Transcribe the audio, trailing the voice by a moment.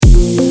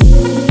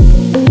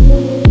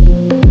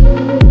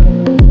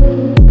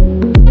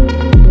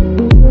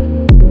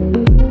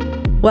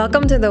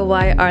Welcome to the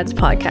Y Arts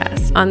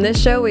Podcast. On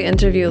this show, we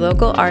interview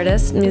local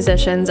artists,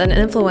 musicians, and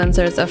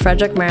influencers of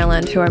Frederick,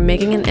 Maryland who are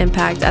making an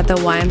impact at the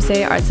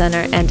YMCA Art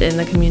Center and in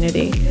the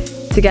community.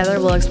 Together,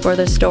 we'll explore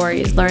their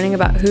stories, learning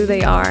about who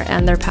they are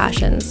and their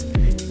passions.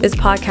 This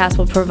podcast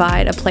will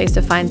provide a place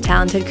to find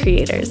talented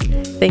creators.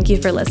 Thank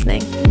you for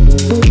listening.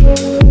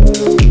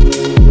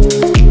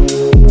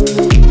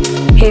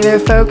 Hey there,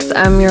 folks.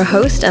 I'm your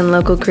host and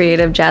local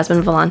creative,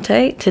 Jasmine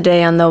Vellante.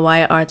 Today on the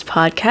Y Arts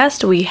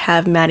Podcast, we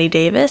have Maddie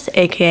Davis,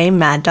 aka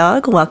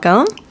Maddog.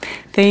 Welcome.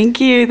 Thank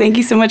you. Thank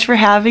you so much for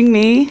having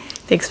me.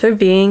 Thanks for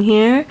being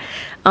here.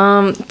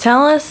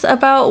 Tell us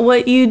about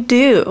what you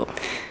do.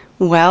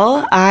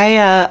 Well,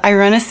 I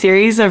run a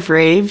series of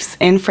raves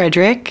in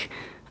Frederick.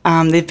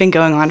 They've been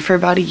going on for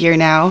about a year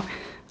now,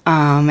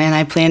 and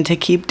I plan to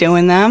keep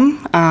doing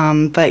them.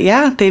 But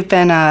yeah, they've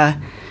been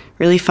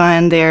really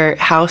fun. They're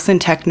house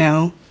and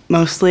techno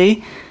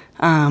mostly.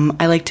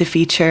 I like to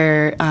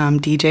feature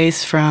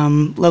DJs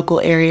from local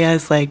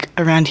areas like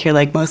around here,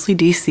 like mostly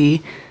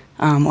DC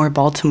or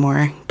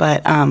Baltimore.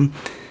 But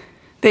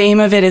the aim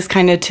of it is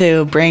kind of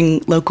to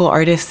bring local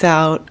artists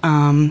out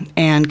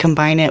and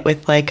combine it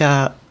with like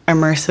a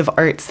immersive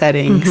art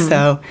setting. Mm-hmm.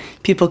 So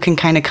people can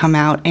kind of come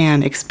out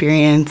and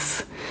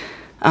experience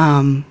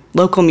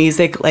local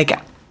music like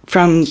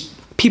from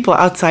people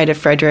outside of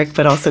Frederick,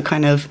 but also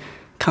kind of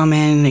come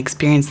in and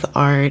experience the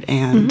art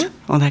and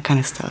all that kind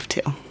of stuff too.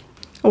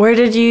 Where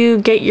did you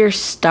get your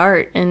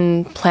start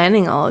in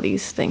planning all of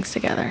these things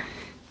together?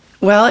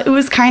 Well, it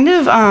was kind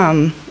of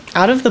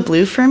out of the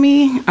blue for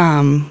me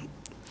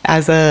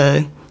as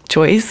a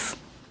choice.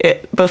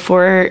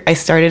 Before I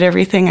started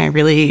everything, I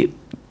really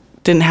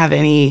didn't have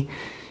any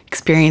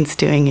experience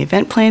doing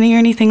event planning or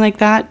anything like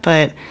that,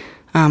 but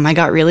I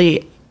got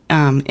really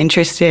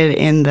interested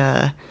in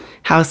the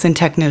house and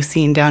techno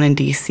scene down in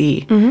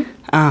DC.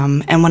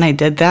 And when I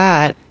did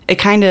that, it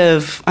kind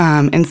of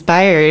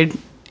inspired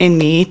in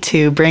me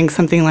to bring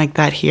something like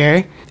that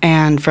here.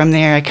 And from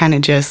there, I kind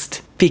of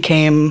just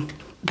became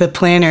the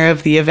planner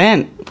of the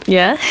event.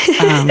 Yeah.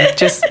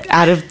 Just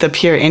out of the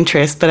pure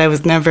interest, but I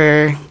was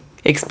never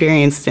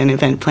experienced in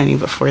event planning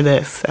before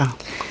this. So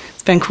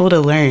it's been cool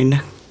to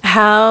learn.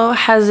 How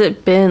has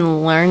it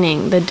been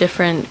learning the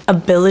different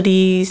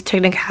abilities,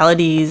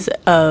 technicalities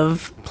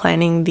of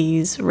planning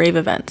these rave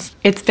events?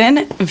 It's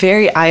been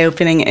very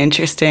eye-opening and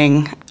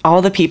interesting.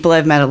 All the people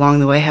I've met along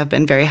the way have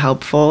been very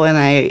helpful, and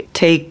I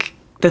take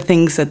the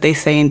things that they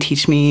say and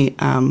teach me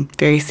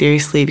very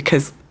seriously,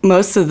 because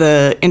most of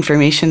the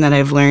information that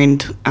I've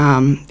learned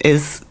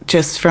is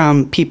just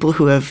from people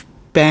who have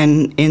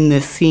been in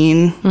this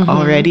scene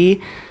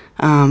already.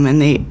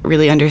 And they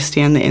really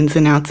understand the ins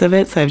and outs of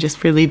it. So I've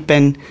just really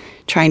been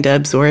trying to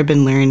absorb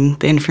and learn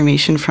the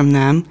information from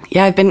them.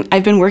 Yeah,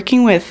 I've been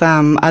working with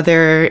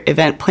other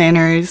event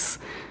planners,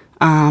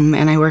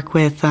 and I work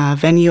with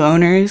venue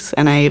owners.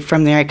 And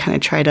from there, I kind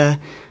of try to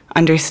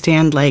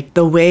understand like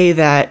the way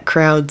that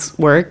crowds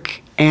work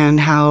and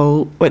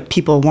what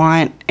people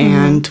want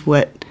and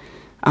what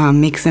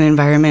makes an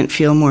environment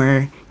feel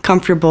more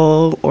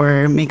comfortable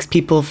or makes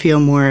people feel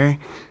more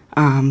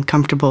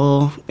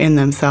comfortable in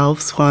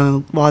themselves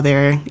while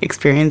they're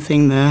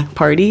experiencing the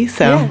party.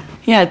 So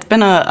yeah, it's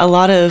been a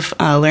lot of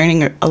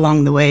learning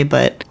along the way,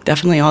 but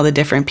definitely all the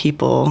different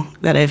people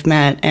that I've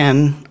met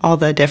and all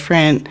the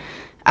different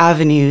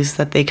avenues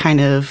that they kind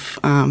of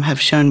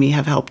have shown me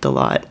have helped a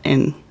lot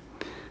in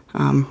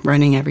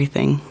running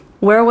everything.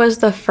 Where was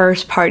the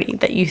first party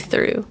that you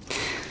threw?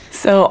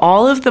 So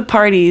all of the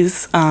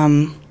parties,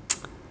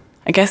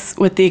 I guess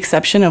with the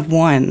exception of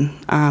one,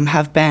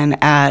 have been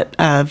at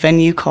a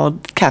venue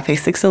called Cafe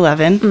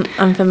 611.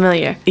 I'm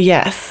familiar.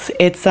 Yes,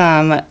 it's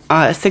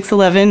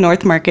 611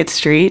 North Market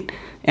Street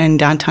in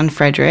Downtown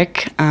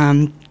Frederick.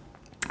 And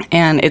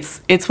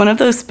it's one of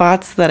those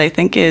spots that I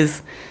think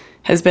has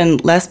been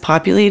less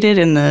populated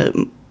in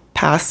the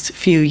past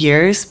few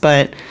years,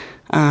 but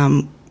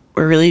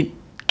we're really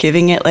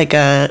giving it like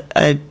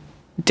a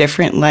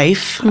different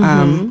life.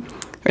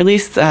 Or at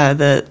least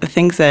the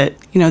things that,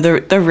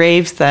 the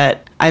raves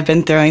that I've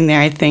been throwing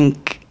there, I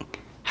think,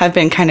 have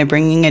been kind of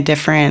bringing a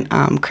different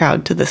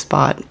crowd to the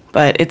spot.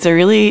 But it's a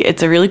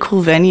really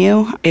cool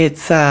venue.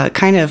 It's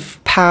kind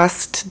of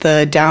past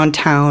the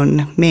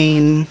downtown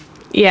main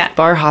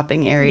bar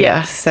hopping area.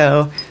 Yeah.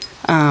 So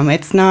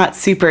it's not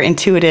super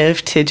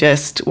intuitive to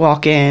just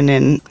walk in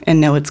and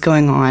know what's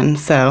going on.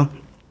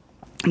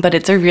 But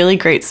it's a really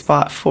great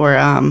spot for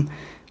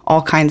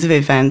all kinds of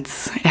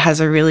events. It has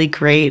a really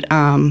great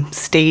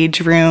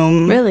stage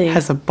room. Really? It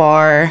has a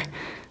bar.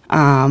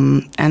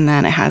 And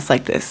then it has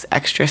like this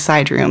extra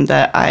side room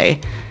that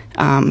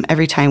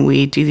every time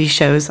we do these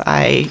shows,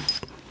 I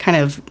kind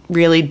of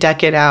really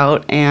deck it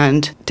out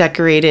and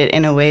decorate it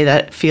in a way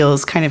that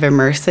feels kind of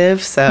immersive.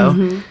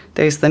 So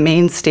there's the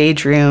main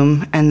stage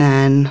room and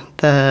then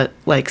the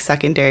like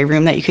secondary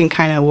room that you can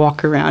kind of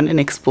walk around and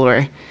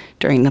explore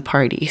during the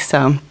party.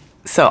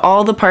 So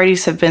all the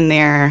parties have been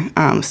there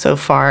so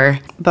far,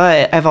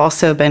 but I've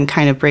also been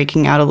kind of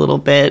breaking out a little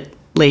bit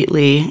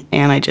lately,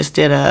 and I just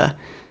did a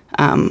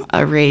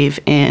rave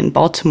in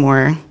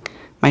Baltimore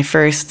my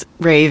first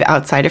rave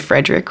outside of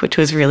Frederick, which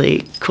was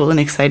really cool and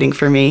exciting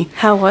for me.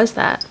 How was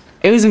that?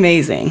 It was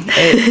amazing.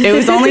 It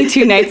was only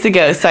 2 nights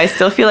ago, so I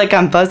still feel like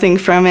I'm buzzing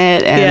from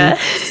it, and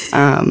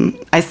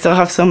I still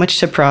have so much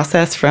to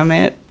process from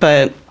it.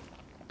 But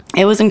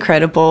it was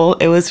incredible.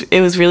 It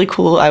was really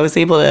cool. I was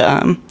able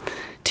to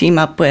team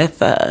up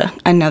with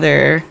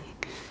another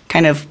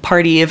kind of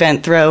party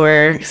event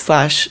thrower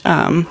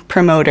 /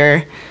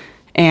 promoter,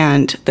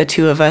 and the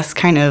two of us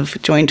kind of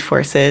joined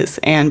forces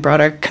and brought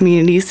our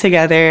communities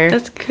together.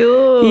 That's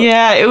cool.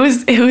 Yeah, it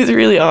was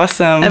really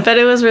awesome. I bet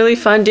it was really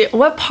fun.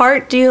 What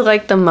part do you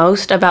like the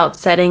most about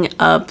setting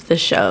up the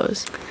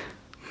shows?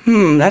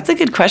 That's a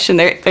good question.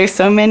 There's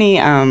so many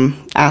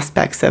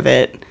aspects of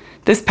it.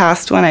 This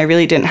past one, I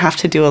really didn't have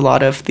to do a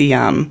lot of the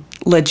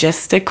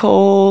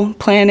logistical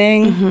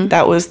planning.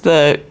 That was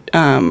the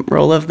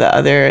role of the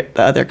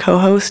other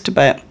co-host,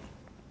 but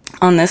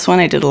on this one,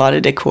 I did a lot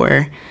of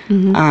decor.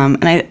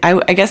 And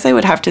I guess I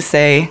would have to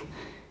say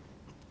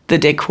the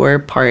decor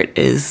part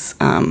is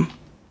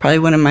probably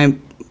one of my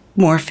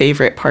more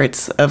favorite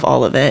parts of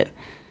all of it,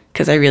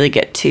 because I really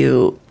get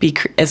to be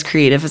as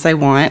creative as I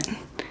want,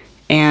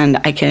 and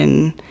I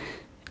can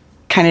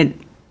kind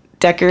of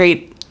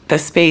decorate the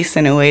space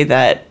in a way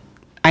that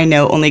I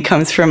know only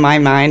comes from my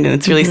mind, and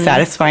it's really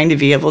satisfying to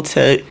be able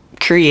to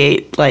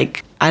create,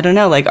 like, I don't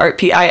know, like art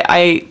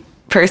I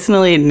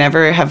personally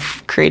never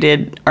have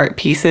created art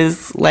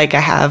pieces like I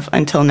have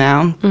until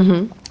now.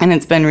 And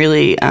it's been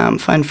really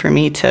fun for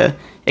me to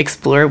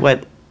explore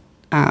what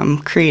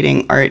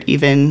creating art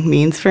even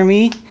means for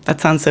me.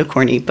 That sounds so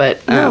corny,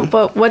 but... No,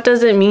 but what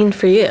does it mean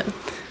for you?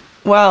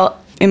 Well,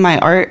 in my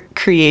art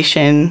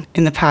creation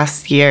in the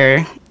past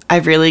year,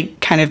 I've really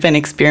kind of been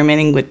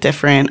experimenting with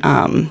different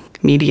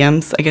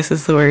mediums, I guess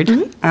is the word.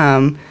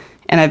 And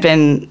I've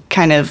been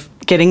kind of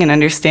getting an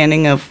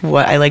understanding of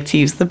what I like to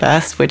use the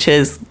best, which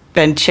has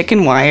been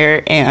chicken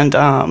wire and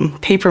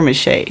paper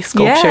mache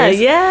sculptures.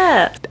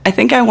 Yeah. I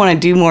think I want to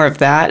do more of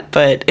that,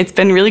 but it's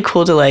been really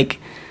cool to like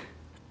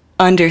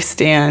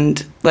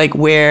understand like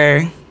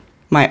where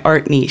my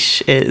art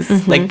niche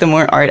is. Like the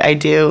more art I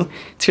do,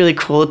 it's really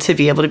cool to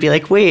be able to be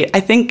like, wait, I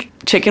think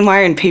chicken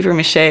wire and paper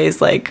mache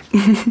is like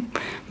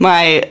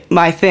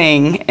my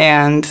thing,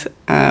 and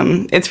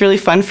it's really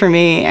fun for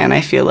me, and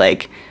I feel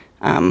like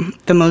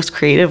the most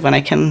creative when I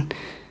can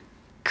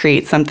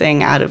create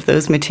something out of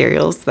those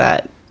materials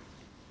that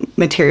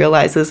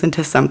materializes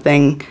into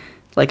something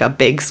like a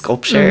big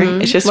sculpture.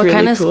 It's just what really cool.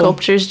 What kind of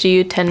sculptures do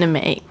you tend to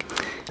make?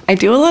 I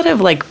do a lot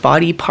of like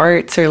body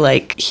parts or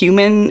like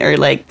human or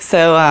like,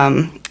 so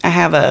I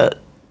have a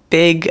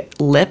big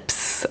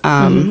lips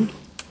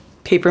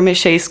paper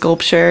mache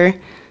sculpture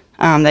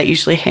that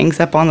usually hangs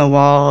up on the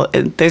wall.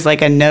 There's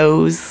like a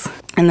nose.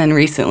 And then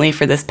recently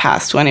for this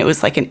past one, it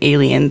was like an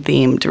alien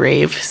themed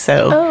rave.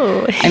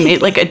 So I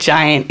made like a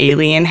giant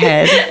alien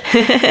head.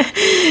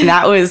 And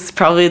that was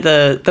probably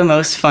the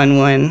most fun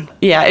one.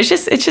 Yeah, it's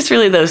just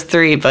really those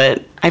three,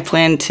 but I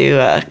plan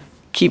to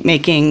keep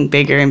making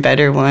bigger and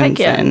better ones.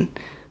 And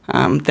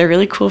they're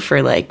really cool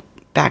for like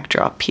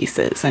backdrop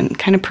pieces and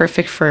kind of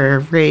perfect for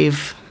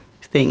rave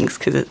things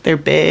because they're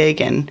big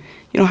and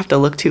you don't have to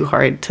look too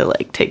hard to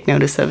like take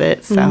notice of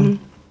it. So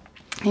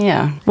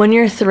yeah. When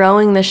you're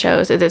throwing the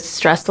shows, is it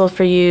stressful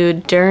for you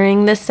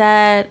during the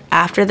set,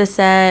 after the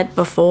set,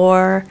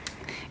 before?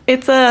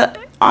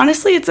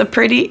 Honestly, it's a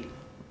pretty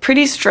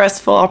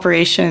stressful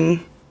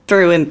operation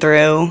through and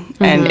through.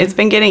 And it's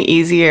been getting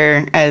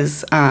easier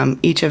as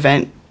each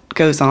event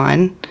goes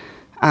on.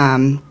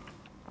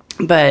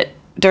 But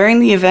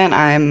during the event,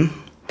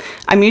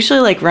 I'm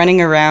usually like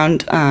running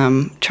around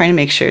trying to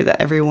make sure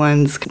that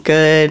everyone's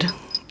good.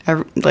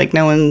 Like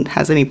no one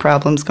has any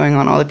problems going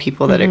on, all the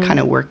people that are kind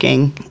of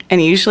working.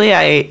 And usually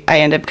I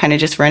end up kind of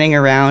just running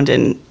around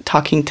and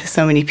talking to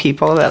so many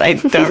people that I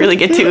don't really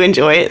get to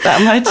enjoy it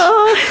that much.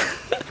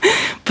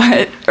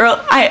 But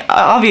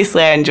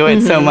I enjoy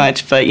it so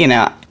much, but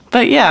yeah,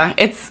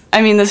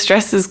 the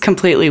stress is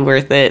completely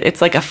worth it.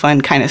 It's like a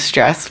fun kind of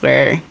stress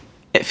where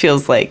it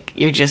feels like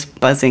you're just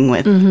buzzing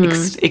with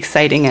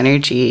exciting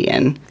energy.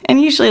 And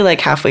usually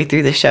like halfway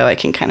through the show, I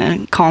can kind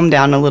of calm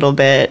down a little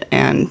bit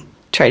and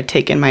try to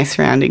take in my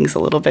surroundings a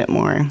little bit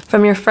more.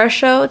 From your first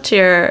show to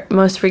your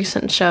most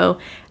recent show,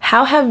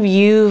 how have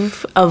you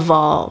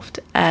evolved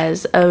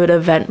as an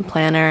event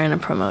planner and a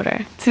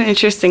promoter? It's an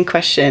interesting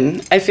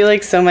question. I feel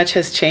like so much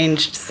has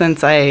changed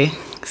since I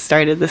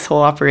started this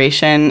whole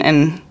operation,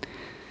 and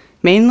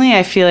mainly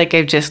I feel like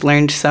I've just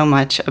learned so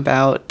much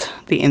about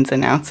the ins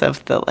and outs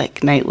of the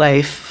like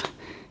nightlife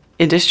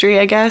industry,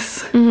 I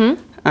guess.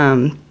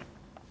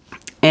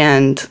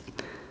 And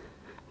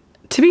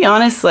to be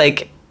honest,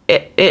 like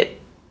it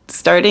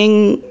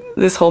starting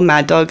this whole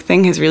Maddog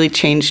thing has really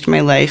changed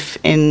my life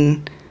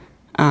in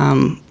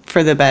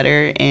for the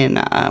better in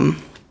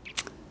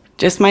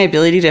just my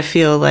ability to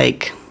feel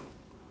like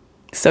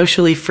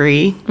socially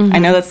free. I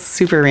know that's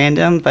super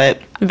random,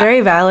 but very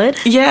valid.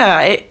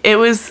 Yeah, it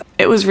was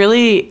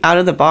really out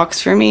of the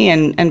box for me,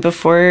 and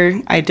before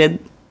I did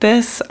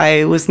this,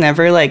 I was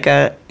never like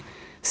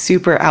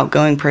super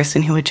outgoing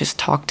person who would just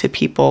talk to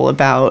people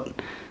about,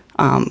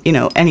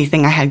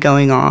 anything I had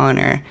going on,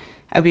 or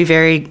I'd be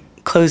very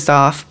closed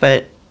off.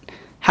 But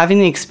having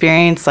the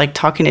experience, like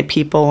talking to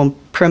people,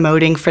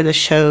 promoting for the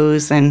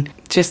shows, and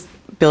just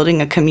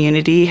building a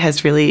community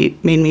has really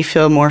made me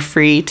feel more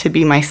free to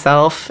be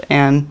myself.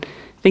 And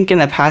I think in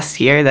the past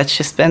year, that's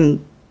just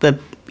been the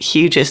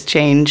hugest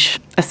change,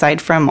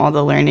 aside from all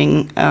the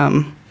learning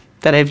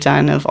that I've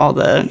done of all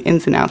the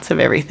ins and outs of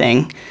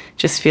everything.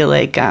 Just feel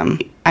like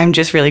I'm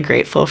just really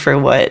grateful for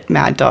what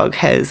Maddog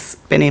has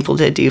been able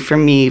to do for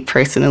me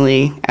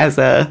personally as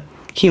a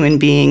human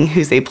being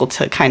who's able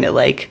to kind of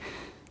like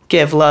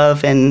give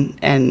love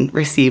and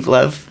receive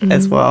love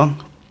as well.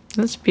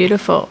 That's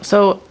beautiful.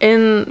 So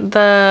in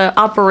the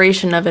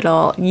operation of it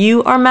all,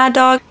 you are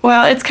Maddog?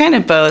 Well, it's kind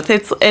of both.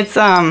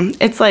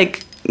 It's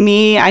like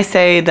me, I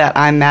say that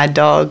I'm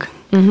Maddog,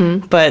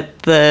 but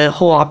the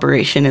whole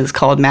operation is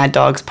called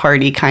Maddog's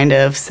Party, kind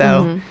of.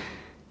 So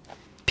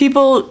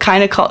people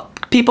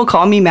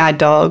call me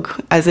Maddog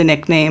as a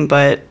nickname,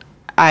 but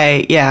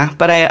I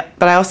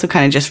also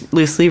kind of just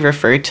loosely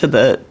refer to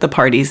the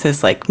parties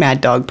as like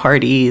Maddog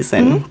parties,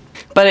 and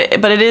but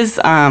it is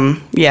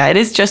it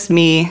is just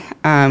me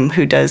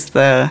who does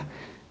the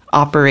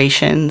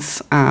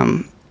operations.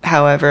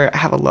 However, I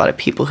have a lot of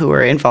people who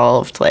are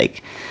involved.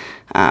 Like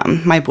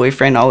my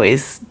boyfriend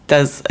always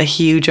does a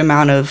huge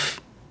amount of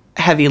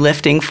heavy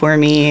lifting for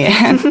me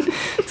and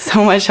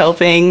so much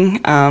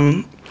helping.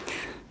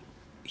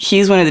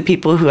 He's one of the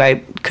people who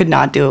I could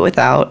not do it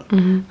without.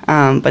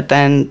 But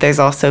then there's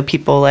also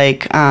people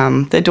like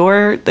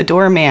the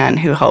doorman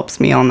who helps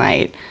me all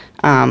night.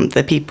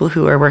 The people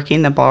who are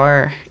working the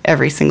bar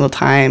every single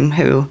time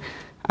who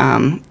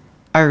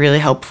are really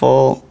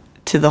helpful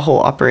to the whole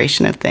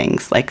operation of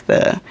things, like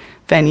the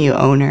venue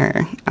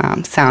owner,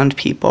 sound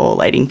people,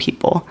 lighting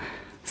people.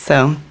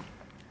 So,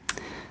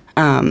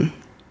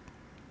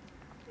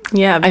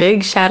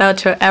 big shout out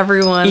to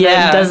everyone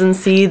that doesn't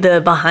see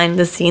the behind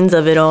the scenes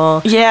of it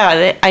all. Yeah,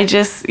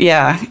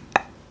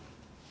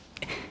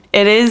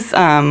 it is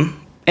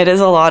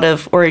a lot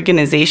of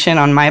organization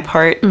on my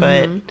part,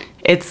 but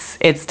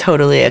it's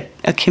totally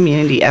a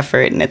community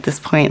effort. And at this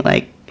point,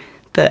 like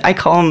I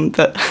call them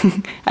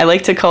I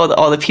like to call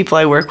all the people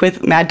I work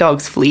with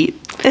Maddog's fleet.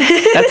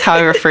 That's how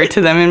I refer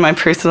to them in my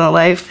personal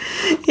life.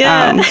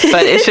 Yeah.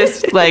 But it's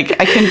just like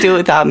I couldn't do it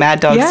without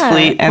Maddog's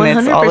fleet, and 100%.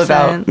 It's all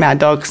about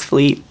Maddog's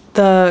fleet.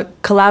 The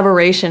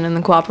collaboration and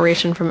the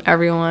cooperation from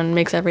everyone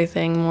makes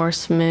everything more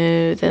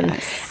smooth and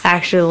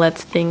actually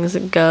lets things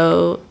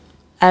go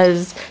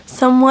as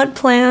somewhat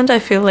planned. I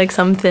feel like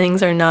some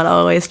things are not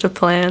always to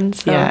plan.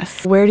 So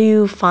where do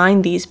you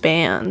find these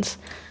bands?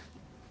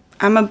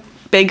 I'm a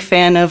big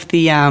fan of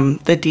the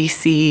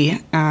DC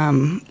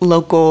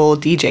local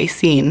DJ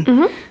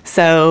scene.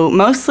 So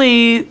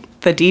mostly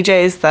the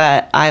DJs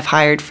that I've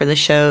hired for the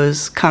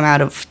shows come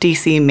out of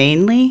DC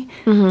mainly.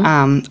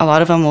 A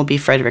lot of them will be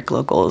Frederick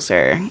locals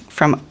or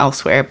from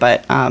elsewhere,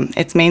 but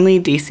it's mainly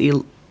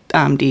DC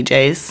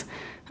DJs.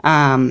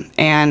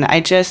 And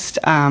I just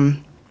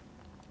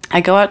I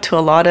go out to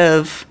a lot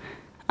of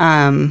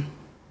I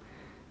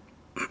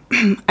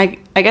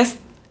guess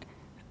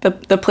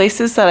the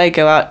places that I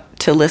go out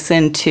to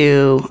listen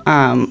to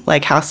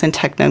like house and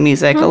techno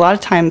music. A lot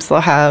of times they'll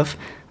have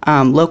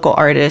local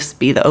artists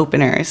be the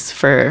openers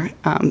for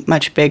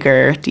much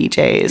bigger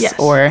DJs.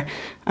 Or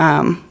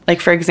like,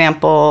 for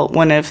example,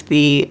 one of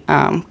the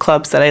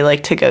clubs that I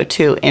like to go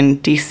to in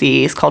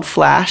DC is called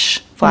Flash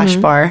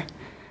Bar.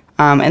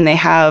 And they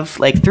have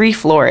like 3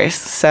 floors.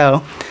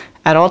 So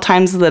at all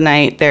times of the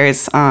night,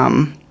 there's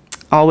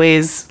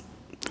always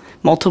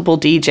multiple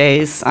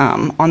DJs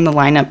on the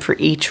lineup for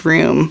each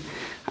room.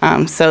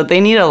 So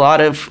they need a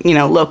lot of,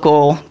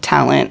 local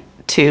talent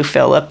to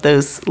fill up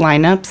those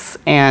lineups.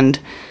 And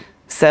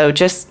so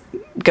just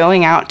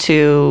going out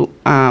to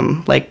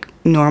like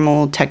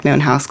normal techno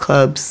and house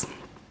clubs,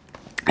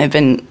 I've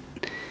been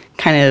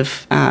kind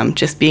of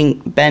just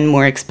been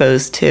more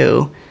exposed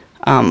to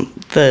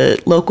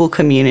the local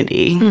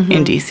community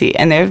in DC,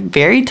 and they're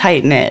very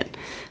tight knit.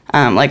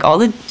 Like all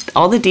the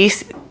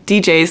DC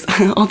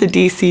DJs,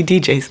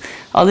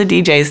 all the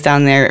DJs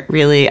down there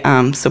really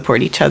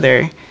support each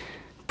other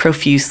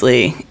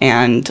profusely,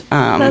 and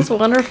that's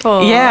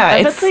wonderful.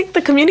 Yeah, that's like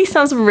the community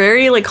sounds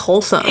very like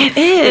wholesome. It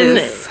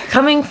is. And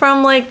coming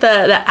from like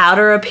the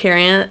outer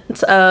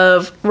appearance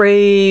of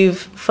rave,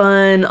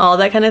 fun, all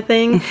that kind of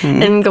thing,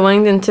 and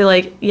going into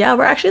like,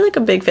 we're actually like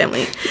a big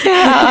family.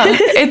 Yeah,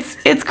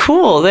 it's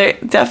cool. They're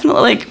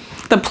definitely like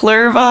the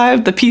plur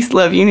vibe, the peace,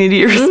 love,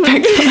 unity,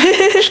 respect.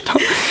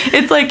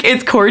 It's like,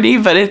 it's corny,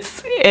 but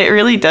it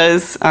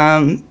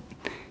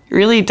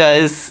really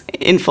does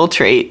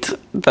infiltrate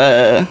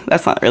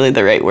that's not really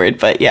the right word,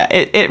 but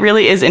it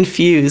really is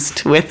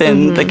infused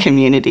within the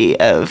community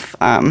of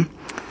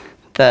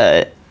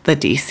the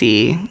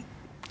DC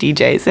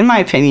DJs, in my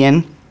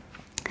opinion.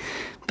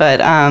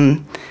 But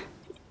a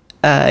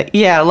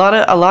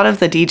lot of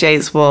the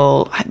DJs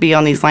will be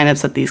on these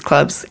lineups at these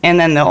clubs, and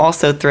then they'll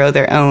also throw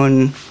their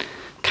own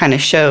kind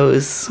of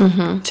shows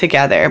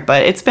together.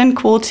 But it's been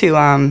cool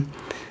to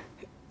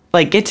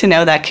like get to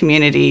know that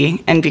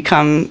community and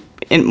become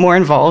more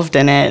involved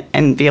in it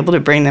and be able to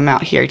bring them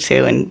out here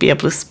too and be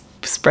able to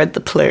spread the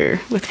plur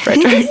with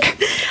Frederick.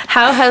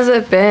 How has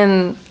it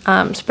been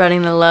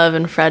spreading the love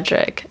in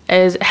Frederick?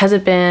 Has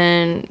it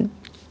been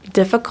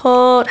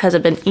difficult? Has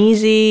it been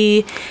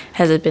easy?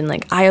 Has it been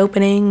like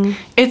eye-opening?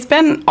 It's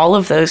been all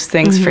of those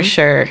things for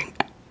sure.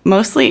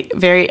 Mostly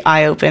very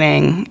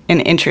eye-opening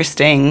and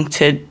interesting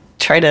to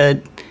try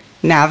to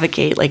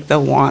navigate like the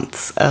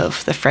wants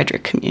of the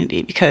Frederick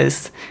community,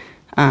 because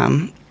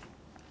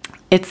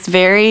it's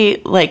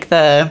very like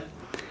the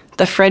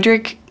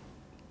Frederick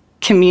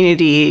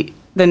community,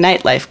 the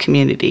nightlife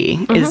community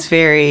is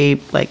very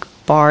like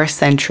bar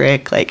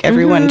centric. Like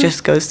everyone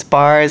just goes to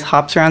bars,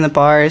 hops around the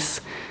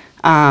bars.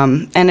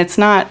 And it's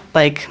not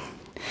like,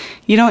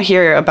 you don't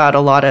hear about a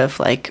lot of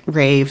like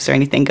raves or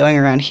anything going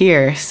around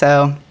here.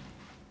 So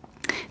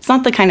it's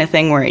not the kind of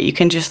thing where you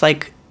can just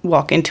like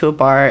walk into a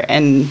bar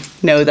and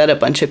know that a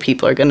bunch of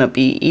people are going to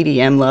be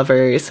EDM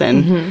lovers.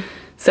 And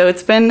so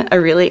it's been a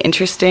really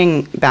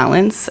interesting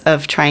balance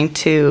of trying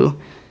to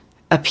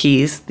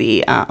appease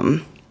the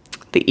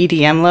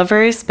EDM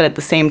lovers, but at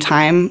the same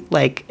time,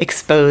 like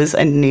expose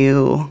a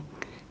new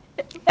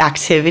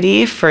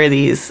activity for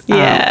these, for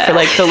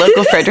like the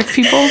local Frederick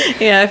people.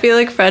 Yeah, I feel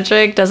like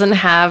Frederick doesn't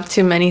have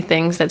too many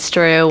things that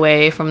stray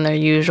away from their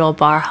usual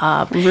bar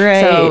hop.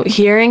 Right. So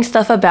hearing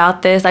stuff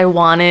about this, I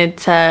wanted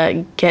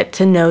to get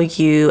to know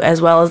you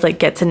as well as like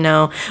get to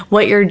know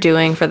what you're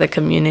doing for the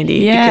community.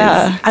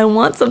 Yeah. Because I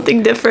want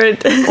something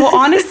different. Well,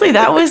 honestly,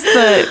 that was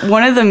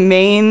one of the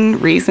main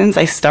reasons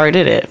I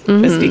started it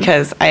was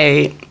because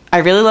I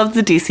really love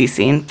the DC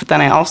scene, but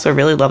then I also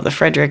really love the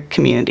Frederick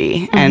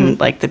community, and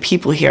like the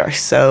people here are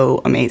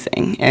so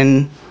amazing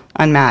and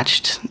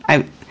unmatched.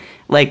 I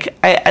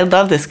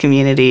love this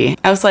community.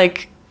 I was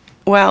like,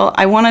 well,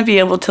 I want to be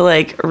able to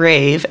like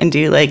rave and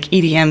do like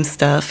EDM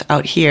stuff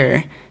out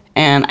here,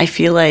 and I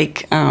feel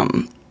like I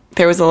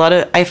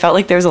felt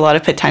like there was a lot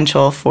of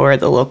potential for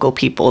the local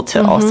people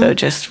to also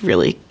just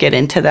really get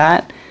into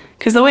that,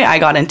 because the way I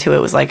got into it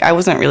was like I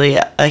wasn't really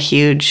a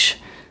huge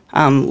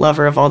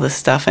lover of all this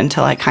stuff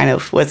until I kind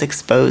of was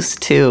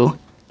exposed to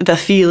the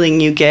feeling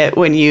you get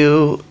when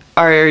you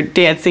are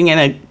dancing in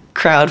a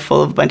crowd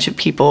full of a bunch of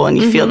people and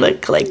you feel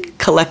like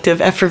collective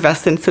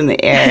effervescence in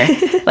the air.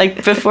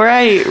 Like before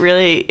I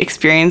really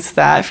experienced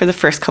that for the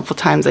first couple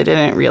times, I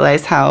didn't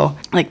realize how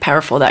like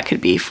powerful that could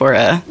be for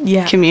a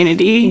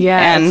community.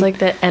 Yeah, and it's like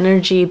the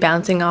energy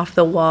bouncing off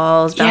the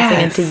walls,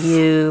 bouncing into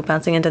you,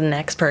 bouncing into the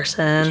next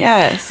person.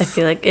 Yes. I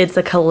feel like it's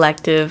a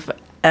collective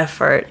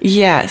effort.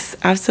 Yes,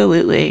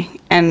 absolutely.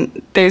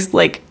 And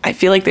I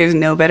feel like there's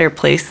no better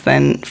place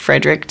than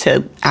Frederick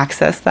to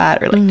access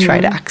that or like try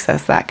to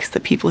access that, because the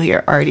people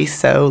here are already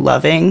so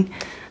loving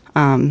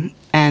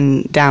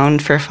and down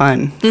for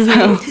fun.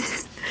 So.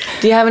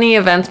 Do you have any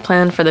events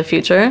planned for the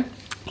future?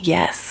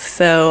 Yes.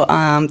 So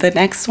the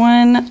next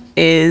one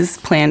is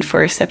planned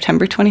for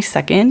September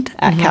 22nd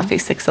at Cafe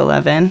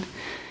 611.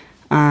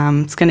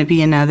 It's going to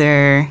be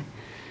another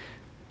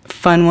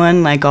fun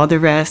one like all the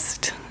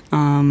rest.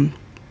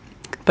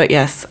 But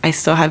yes, I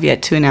still have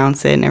yet to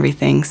announce it and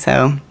everything,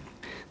 so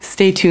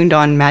stay tuned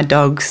on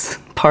Maddog's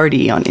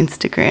party on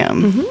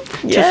Instagram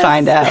to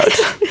find out.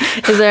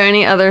 Is there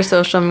any other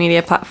social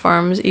media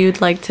platforms you'd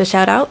like to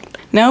shout out?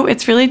 No,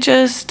 it's really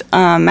just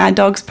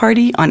Maddog's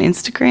party on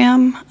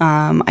Instagram.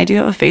 I do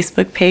have a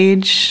Facebook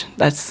page.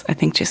 That's, I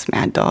think, just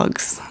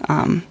Maddogs.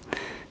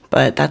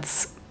 But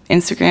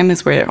Instagram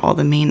is where all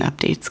the main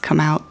updates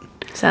come out.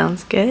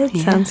 Sounds good.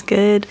 Yeah. Sounds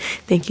good.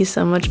 Thank you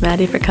so much,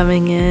 Maddie, for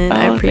coming in.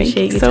 I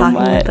appreciate you so talking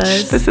with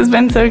us. This has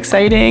been so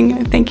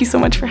exciting. Thank you so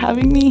much for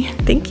having me.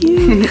 Thank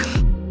you.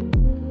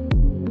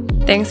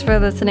 Thanks for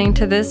listening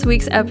to this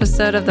week's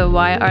episode of the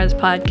Why Ours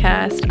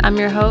podcast. I'm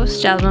your host,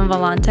 Jasmine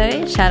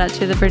Volante. Shout out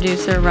to the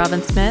producer,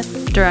 Robin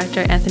Smith,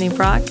 director, Anthony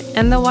Brock,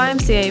 and the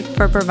YMCA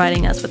for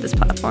providing us with this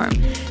platform.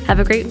 Have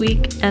a great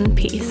week and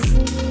peace.